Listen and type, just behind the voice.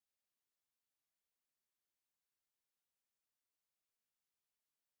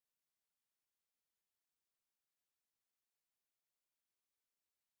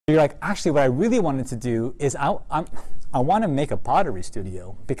You're like, actually, what I really wanted to do is I want to make a pottery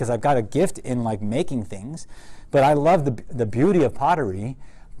studio because I've got a gift in like making things, but I love the beauty of pottery,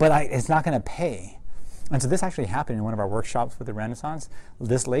 but it's not going to pay. And so this actually happened in one of our workshops with the Renaissance.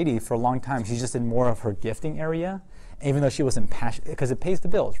 This lady, for a long time, she's just in more of her gifting area, even though she wasn't passionate, because it pays the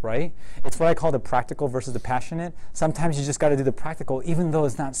bills, right? It's what I call the practical versus the passionate. Sometimes you just got to do the practical, even though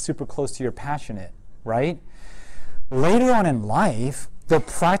it's not super close to your passionate, right? Later on in life, the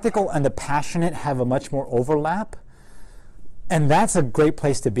practical and the passionate have a much more overlap, and that's a great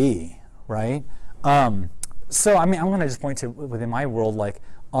place to be, right? So I mean, I want to just point to, within my world, like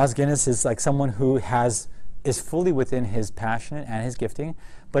Os Guinness is like someone who is fully within his passionate and his gifting,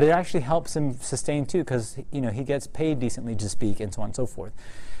 but it actually helps him sustain too, because he gets paid decently to speak and so on and so forth.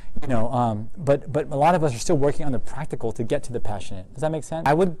 But a lot of us are still working on the practical to get to the passionate. Does that make sense?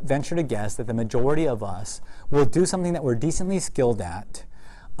 I would venture to guess that the majority of us will do something that we're decently skilled at,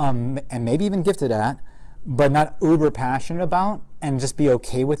 and maybe even gifted at, but not uber passionate about, and just be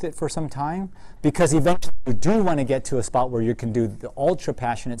okay with it for some time, because eventually you do want to get to a spot where you can do the ultra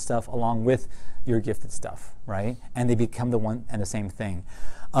passionate stuff along with your gifted stuff, right? And they become the one and the same thing.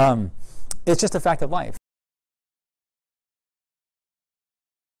 It's just a fact of life.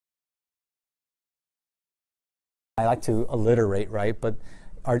 I like to alliterate, right? But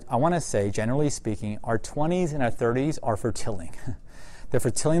I want to say, generally speaking, our 20s and our 30s are for tilling. They're for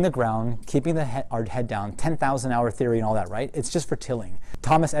tilling the ground, keeping our head down, 10,000-hour theory and all that, right? It's just for tilling.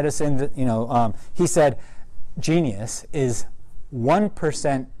 Thomas Edison, he said, genius is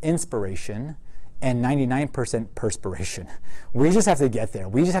 1% inspiration and 99% perspiration. We just have to get there.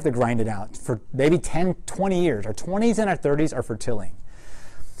 We just have to grind it out for maybe 10, 20 years. Our 20s and our 30s are for tilling.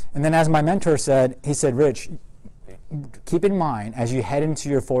 And then as my mentor said, he said, Rich, keep in mind as you head into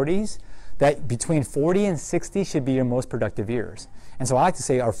your 40s that between 40 and 60 should be your most productive years. And so I like to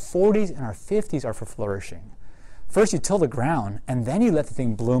say our 40s and our 50s are for flourishing. First you till the ground, and then you let the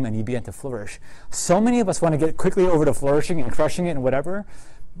thing bloom and you begin to flourish. So many of us want to get quickly over to flourishing and crushing it and whatever,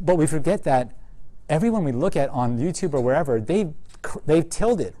 but we forget that everyone we look at on YouTube or wherever, they've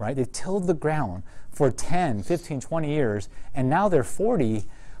tilled it, right? They've tilled the ground for 10, 15, 20 years, and now they're 40,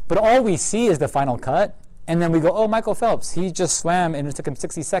 but all we see is the final cut. And then we go, oh, Michael Phelps, he just swam and it took him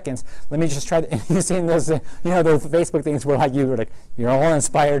 60 seconds. Let me just try. And you've seen those, those Facebook things where like you're all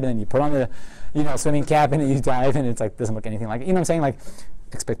inspired and you put on the, swimming cap and you dive and it's like doesn't look anything like it. You know what I'm saying? Like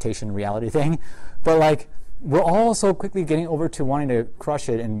expectation reality thing. But like we're all so quickly getting over to wanting to crush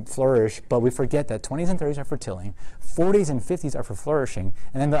it and flourish, but we forget that 20s and 30s are for tilling, 40s and 50s are for flourishing,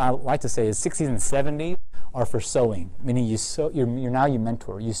 and then I like to say is 60s and 70s are for sowing, meaning you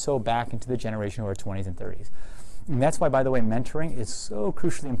mentor, you sow back into the generation who are 20s and 30s. And that's why, by the way, mentoring is so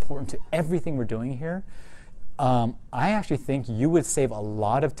crucially important to everything we're doing here. I actually think you would save a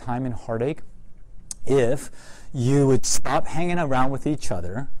lot of time and heartache if you would stop hanging around with each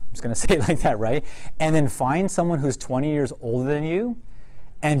other. I'm just going to say it like that, right? And then find someone who's 20 years older than you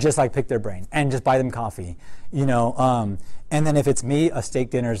and just like pick their brain and just buy them coffee, and then if it's me, a steak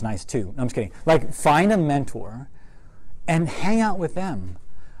dinner is nice too. No, I'm just kidding. Like find a mentor and hang out with them.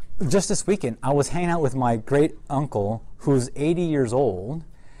 Just this weekend, I was hanging out with my great uncle who's 80 years old,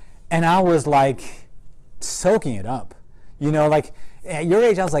 and I was like soaking it up. Like at your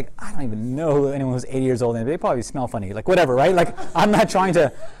age, I was like, I don't even know anyone who's 80 years old, and they probably smell funny, like whatever, right? Like I'm not trying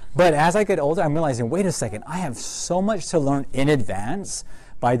to, but as I get older, I'm realizing, wait a second, I have so much to learn in advance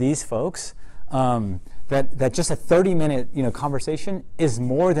by these folks that just a 30-minute conversation is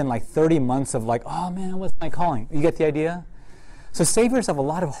more than like 30 months of like, oh man, what's my calling? You get the idea? So save yourself a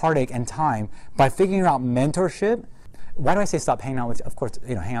lot of heartache and time by figuring out mentorship. Why do I say stop hanging out with, of course,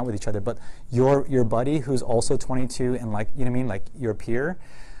 hang out with each other, but your buddy who's also 22 and like, like your peer,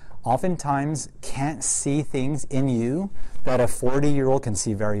 oftentimes can't see things in you that a 40-year-old can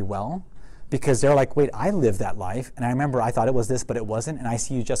see very well, because they're like, wait, I lived that life, and I remember I thought it was this, but it wasn't, and I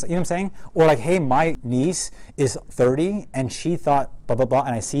see you just, you know what I'm saying? Or like, hey, my niece is 30, and she thought blah, blah, blah,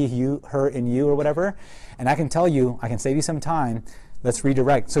 and I see her in you or whatever, and I can tell you, I can save you some time, let's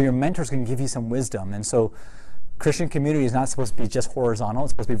redirect. So your mentors can give you some wisdom, and so Christian community is not supposed to be just horizontal,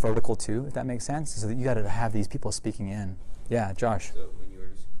 it's supposed to be vertical too, if that makes sense. So that you got to have these people speaking in. Yeah, Josh. So when you were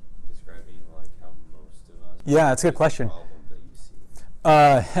just describing like how most of us, yeah, that's a good question.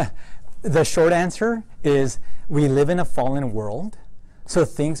 The short answer is we live in a fallen world, so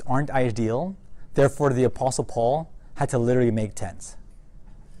things aren't ideal. Therefore, the Apostle Paul had to literally make tents.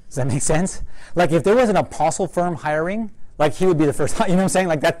 Does that make sense? Like if there was an apostle firm hiring, like he would be the first, you know what I'm saying?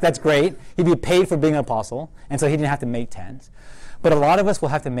 Like that's great. He'd be paid for being an apostle, and so he didn't have to make tents. But a lot of us will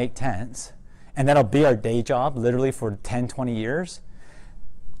have to make tents, and that'll be our day job literally for 10, 20 years.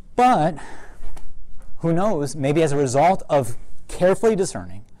 But who knows, maybe as a result of carefully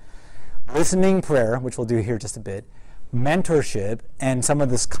discerning, listening prayer, which we'll do here just a bit, mentorship, and some of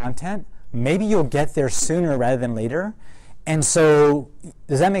this content, maybe you'll get there sooner rather than later. And so,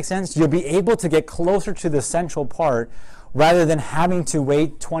 does that make sense? You'll be able to get closer to the central part rather than having to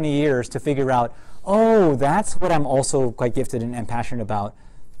wait 20 years to figure out, oh, that's what I'm also quite gifted and passionate about.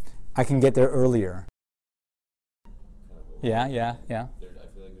 I can get there earlier. Yeah. I feel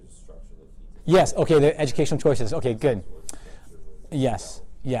like there's a structure that feeds it. Yes, okay, the educational choices. Okay, good. Yes.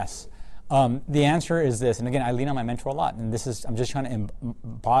 The answer is this, and again, I lean on my mentor a lot, and this is, I'm just trying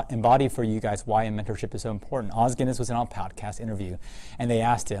to embody for you guys why mentorship is so important. Os Guinness was in our podcast interview, and they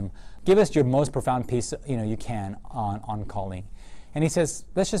asked him, give us your most profound piece you can on calling. And he says,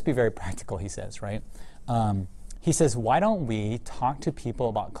 let's just be very practical, he says, right? He says, why don't we talk to people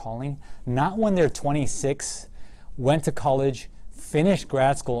about calling, not when they're 26, went to college, finished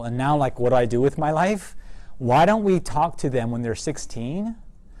grad school, and now like, what do I do with my life? Why don't we talk to them when they're 16,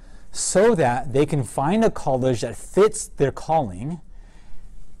 so that they can find a college that fits their calling,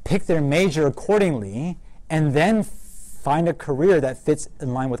 pick their major accordingly, and then find a career that fits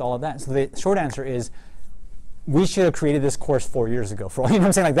in line with all of that. So the short answer is, we should have created this course 4 years ago. You know what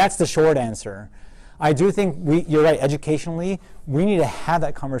I'm saying? Like, that's the short answer. I do think you're right, educationally, we need to have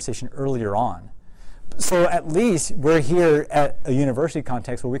that conversation earlier on. So at least we're here at a university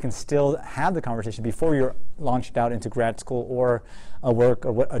context where we can still have the conversation before you're launched out into grad school or a work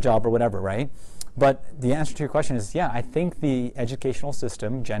or a job or whatever, right? But the answer to your question is, yeah, I think the educational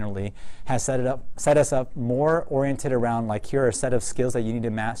system generally has set us up more oriented around, like, here are a set of skills that you need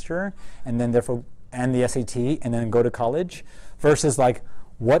to master, and then therefore, and the SAT, and then go to college, versus like,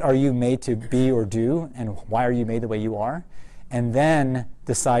 what are you made to be or do, and why are you made the way you are? And then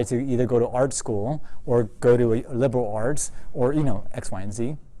decide to either go to art school or go to a liberal arts or, X, Y, and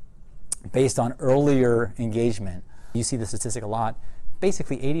Z, based on earlier engagement. You see the statistic a lot.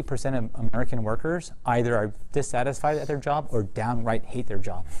 Basically, 80% of American workers either are dissatisfied at their job or downright hate their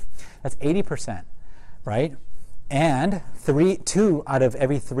job. That's 80%, right? And 2 out of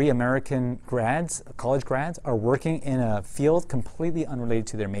every 3 American grads, college grads, are working in a field completely unrelated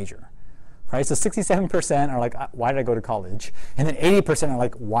to their major. Right? So 67% are like, why did I go to college? And then 80% are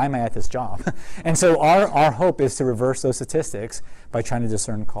like, why am I at this job? And so our hope is to reverse those statistics by trying to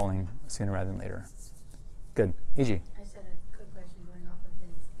discern calling sooner rather than later. Good. E.G. I just had a quick question going off of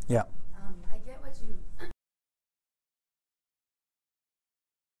this. Yeah. I get what you...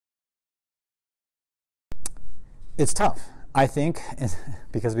 It's tough. I think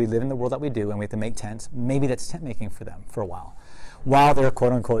because we live in the world that we do and we have to make tents, maybe that's tent making for them for a while they're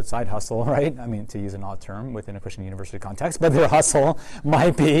quote-unquote side hustle, right? I mean, to use an odd term within a Christian university context, but their hustle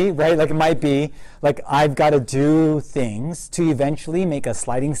might be, right? Like, it might be, like, I've got to do things to eventually make a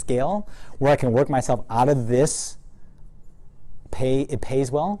sliding scale where I can work myself out of this it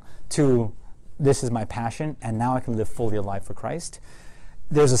pays well, to this is my passion, and now I can live fully alive for Christ.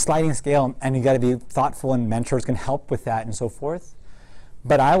 There's a sliding scale, and you got to be thoughtful, and mentors can help with that and so forth.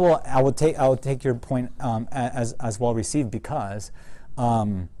 But I will take your point as well received, because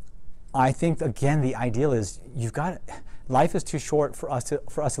I think, again, the ideal is life is too short for us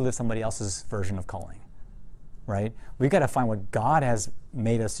to live somebody else's version of calling, right? We've got to find what God has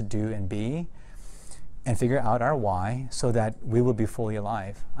made us to do and be, and figure out our why, so that we will be fully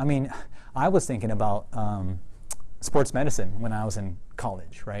alive. I mean, I was thinking about sports medicine when I was in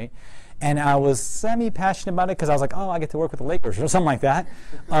college, right? And I was semi-passionate about it because I was like, oh, I get to work with the Lakers or something like that.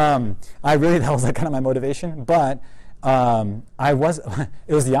 That was like kind of my motivation. But it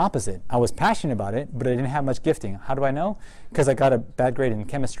was the opposite. I was passionate about it, but I didn't have much gifting. How do I know? Because I got a bad grade in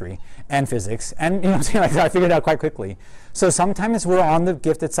chemistry and physics. And what I'm saying, like, I figured it out quite quickly. So sometimes we're on the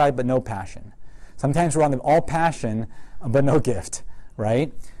gifted side, but no passion. Sometimes we're on the all passion, but no gift,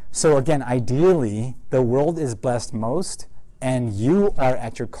 right? So again, ideally, the world is blessed most, and you are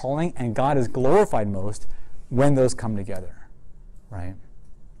at your calling, and God is glorified most when those come together, right?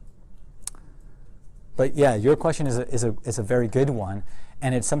 But yeah, your question is a very good one,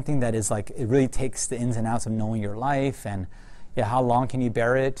 and it's something that is like, it really takes the ins and outs of knowing your life, and yeah, how long can you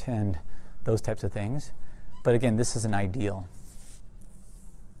bear it, and those types of things. But again, this is an ideal.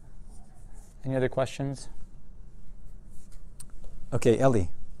 Any other questions? Okay, Ellie.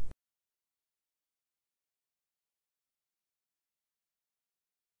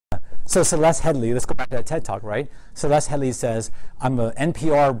 So Celeste Headley, let's go back to that TED Talk, right? Celeste Headley says, I'm an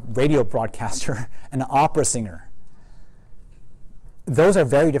NPR radio broadcaster and an opera singer. Those are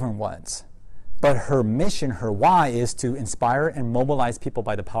very different words. But her mission, her why, is to inspire and mobilize people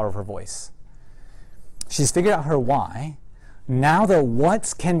by the power of her voice. She's figured out her why, Now the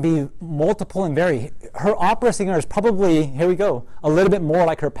what's can be multiple and vary. Her opera singer is probably, here we go, a little bit more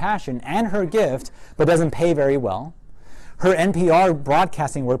like her passion and her gift, but doesn't pay very well. Her NPR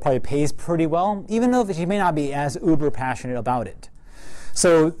broadcasting work probably pays pretty well, even though she may not be as uber passionate about it.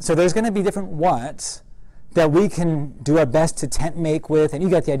 So there's going to be different what's that we can do our best to tent make with, and you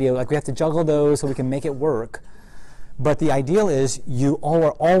get the idea, like we have to juggle those so we can make it work. But the ideal is you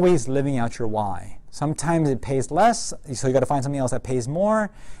are always living out your why. Sometimes it pays less, so you got to find something else that pays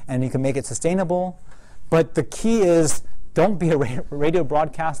more, and you can make it sustainable. But the key is don't be a radio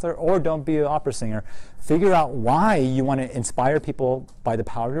broadcaster or don't be an opera singer. Figure out why you want to inspire people by the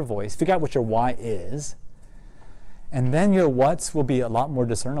power of your voice. Figure out what your why is. And then your what's will be a lot more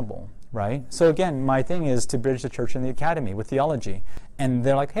discernible, right? So again, my thing is to bridge the church and the academy with theology. And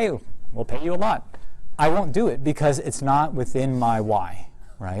they're like, hey, we'll pay you a lot. I won't do it because it's not within my why,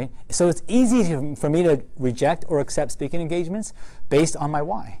 right? So it's easy for me to reject or accept speaking engagements based on my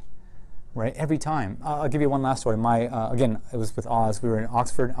why, right? Every time. I'll give you one last story. Again, it was with Oz. We were in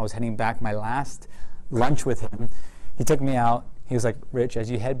Oxford. I was heading back my last lunch with him. He took me out. He was like, Rich,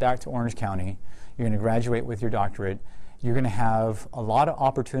 as you head back to Orange County, you're going to graduate with your doctorate. You're going to have a lot of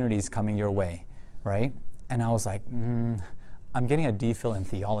opportunities coming your way, right? And I was like, I'm getting a DPhil in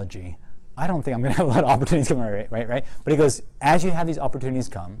theology. I don't think I'm going to have a lot of opportunities coming my way, right? But he goes, as you have these opportunities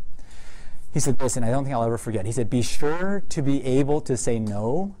come, he said, listen, I don't think I'll ever forget. He said, be sure to be able to say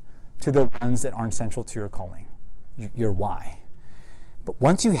no to the ones that aren't central to your calling, your why. But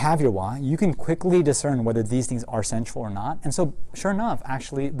once you have your why, you can quickly discern whether these things are central or not. And so, sure enough,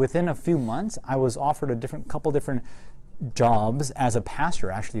 actually, within a few months, I was offered a couple different jobs as a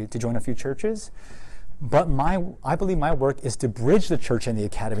pastor, actually, to join a few churches. But I believe my work is to bridge the church and the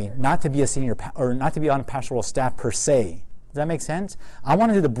academy, not to be a senior or not to be on pastoral staff per se. Does that make sense? I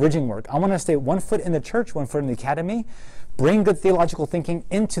want to do the bridging work. I want to stay 1 foot in the church, 1 foot in the academy, bring good theological thinking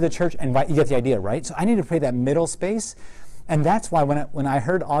into the church, and you get the idea, right? So I need to play that middle space. And that's why when I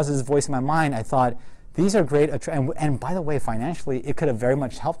heard Oz's voice in my mind, I thought, these are great. And by the way, financially, it could have very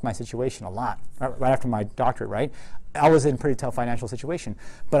much helped my situation a lot right after my doctorate, right? I was in a pretty tough financial situation.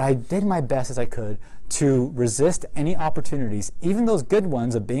 But I did my best as I could to resist any opportunities, even those good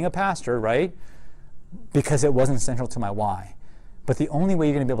ones of being a pastor, right? Because it wasn't central to my why. But the only way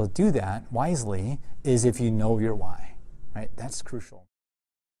you're going to be able to do that wisely is if you know your why, right? That's crucial.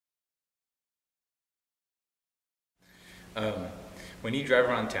 When you drive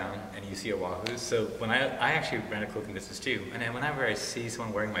around town and you see a Wahoo, so when I actually ran a clothing business too, and then whenever I see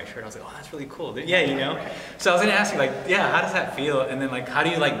someone wearing my shirt, I was like, oh, that's really cool. Yeah, you know? So I was gonna ask you, like, yeah, how does that feel? And then, like, how do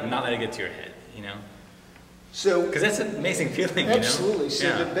you, like, not let it get to your head, you know? So, because that's an amazing feeling, absolutely. You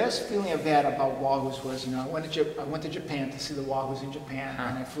know? So the best feeling I've had about Wahoos was, I went to Japan to see the Wahoos in Japan,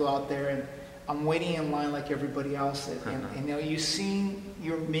 and I flew out there, and I'm waiting in line like everybody else, and you see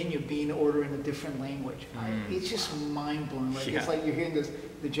your menu being ordered in a different language. It's just mind blowing. Like it's like you're hearing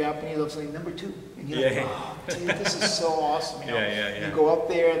the Japanese love saying number 2, and you're like, oh, dude, this is so awesome. You go up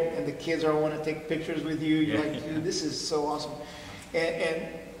there, and the kids all want to take pictures with you. You're like, dude, this is so awesome. And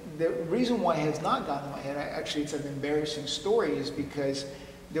the reason why it has not gotten in my head, actually, it's an embarrassing story, is because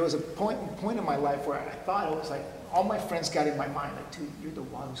there was a point in my life where I thought it was like, all my friends got in my mind, like, dude, you're the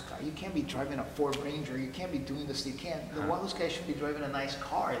Wahoos guy. You can't be driving a Ford Ranger. You can't be doing this. You can't. The Wahoos guy should be driving a nice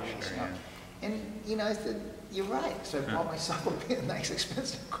car. And I said, you're right. So I bought myself a nice,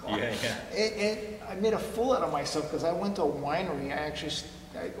 expensive car. And I made a fool out of myself because I went to a winery. I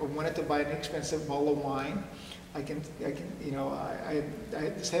wanted to buy an expensive bottle of wine. I just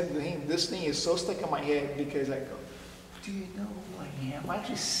had this thing is so stuck in my head because I go, do you know who I am? I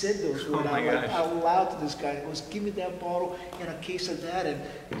actually said those words out loud to this guy. It was, give me that bottle and a case of that, and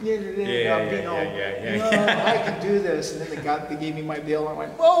I can do this. And then they gave me my bill, and I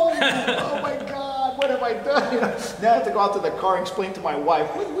went, oh my God, what have I done? Now I have to go out to the car and explain to my wife,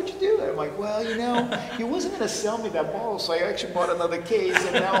 what'd you do? I'm like, well, he wasn't going to sell me that bottle, so I actually bought another case,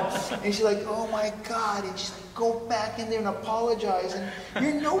 and she's like, oh my God, and she's like, go back in there and apologize, and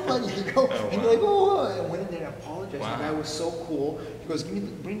you're nobody. And you're like, oh, I went in there and apologized. The guy was so cool. He goes,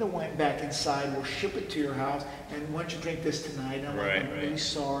 bring the wine back inside. We'll ship it to your house, and why don't you drink this tonight? And I'm like, I'm really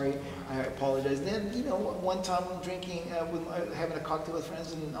sorry. I apologize. Then, one time I'm drinking, having a cocktail with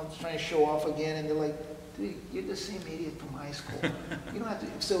friends, and I'm trying to show off again, and they're like, dude, you're the same idiot from high school. You don't have to.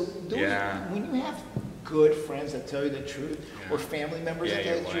 So when you have good friends that tell you the truth, or family members that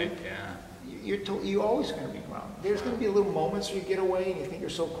tell you the truth, you're always going to be grounded. There's going to be little moments where you get away and you think you're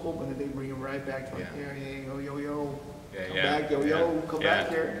so cool, but then they bring you right back to come back, come back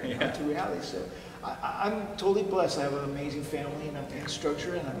here to reality. So I'm totally blessed. I have an amazing family and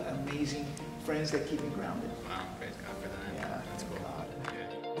structure and amazing friends that keep me grounded. Wow, praise God for that. Yeah, That's thank cool. God.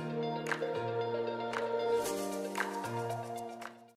 Yeah.